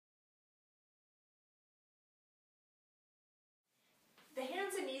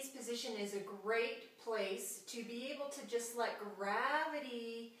position is a great place to be able to just let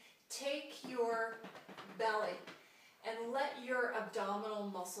gravity take your belly and let your abdominal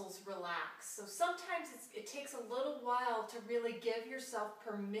muscles relax. So sometimes it takes a little while to really give yourself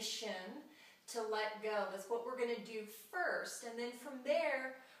permission to let go. That's what we're going to do first. And then from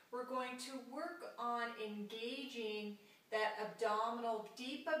there, we're going to work on engaging that abdominal,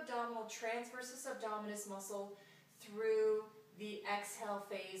 deep abdominal transversus abdominis muscle through the exhale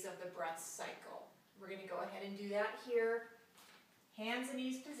phase of the breath cycle. We're going to go ahead and do that here. Hands and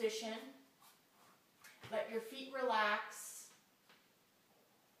knees position. Let your feet relax.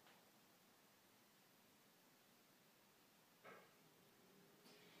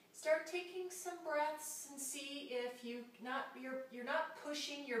 Start taking some breaths and see if you're not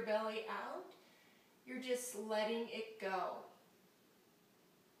pushing your belly out. You're just letting it go.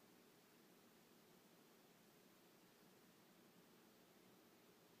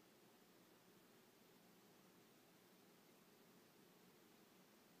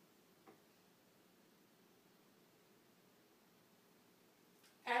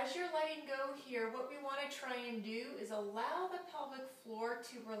 As you're letting go here, what we want to try and do is allow the pelvic floor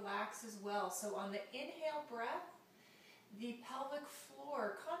to relax as well. So on the inhale breath, the pelvic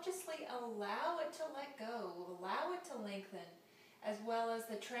floor, consciously allow it to let go, allow it to lengthen, as well as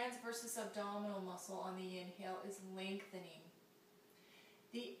the transversus abdominal muscle on the inhale is lengthening.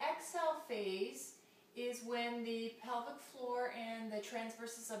 The exhale phase is when the pelvic floor and the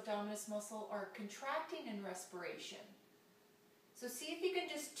transversus abdominis muscle are contracting in respiration. So see if you can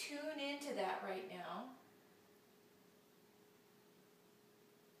just tune into that right now.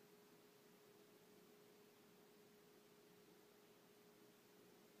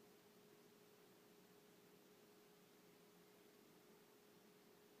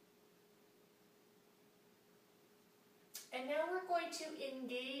 And now we're going to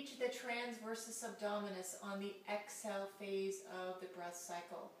engage the transversus abdominis on the exhale phase of the breath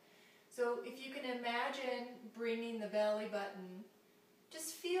cycle. So if you can imagine bringing the belly button,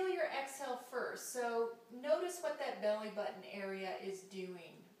 just feel your exhale first. So notice what that belly button area is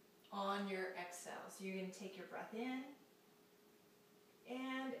doing on your exhale. So you're going to take your breath in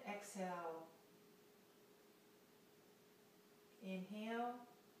and exhale. Inhale.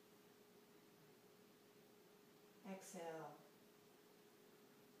 Exhale.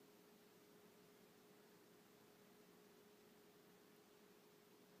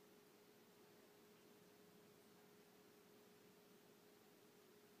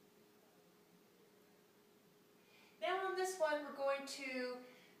 Now on this one, we're going to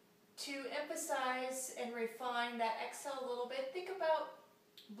emphasize and refine that exhale a little bit. Think about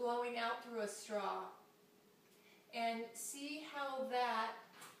blowing out through a straw and see how that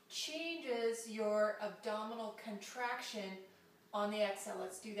changes your abdominal contraction on the exhale.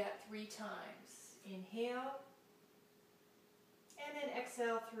 Let's do that 3 times. Inhale, and then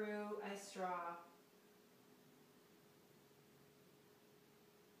exhale through a straw.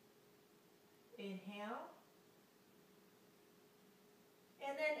 Inhale,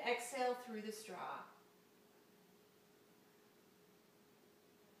 and then exhale through the straw.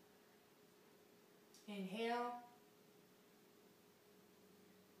 Inhale,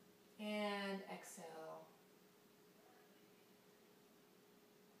 and exhale.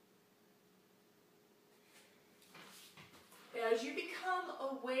 As you become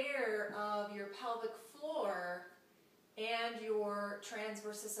aware of your pelvic floor and your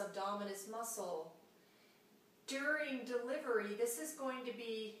transversus abdominis muscle, during delivery, this is going to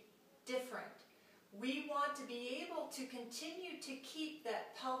be different. We want to be able to continue to keep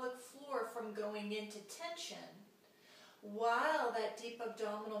that pelvic floor from going into tension while that deep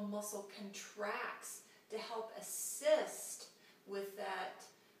abdominal muscle contracts to help assist with that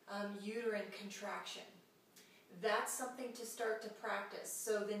uterine contraction. That's something to start to practice.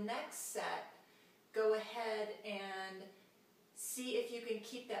 So the next set, go ahead and see if you can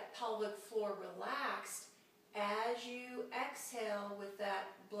keep that pelvic floor relaxed as you exhale with that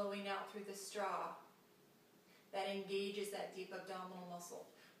blowing out through the straw. That engages that deep abdominal muscle.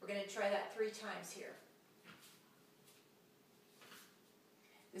 We're going to try that 3 times here.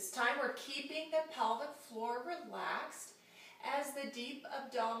 This time we're keeping the pelvic floor relaxed as the deep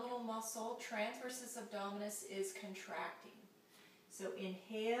abdominal muscle, transversus abdominis, is contracting. So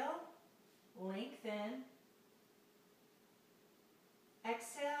inhale, lengthen.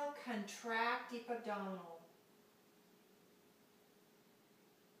 Exhale, contract deep abdominal.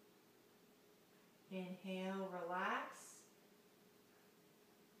 Inhale, relax.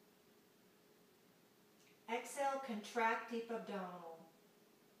 Exhale, contract deep abdominal.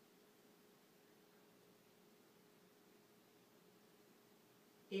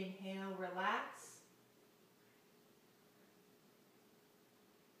 Inhale, relax.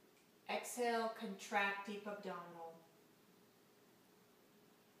 Exhale, contract deep abdominal.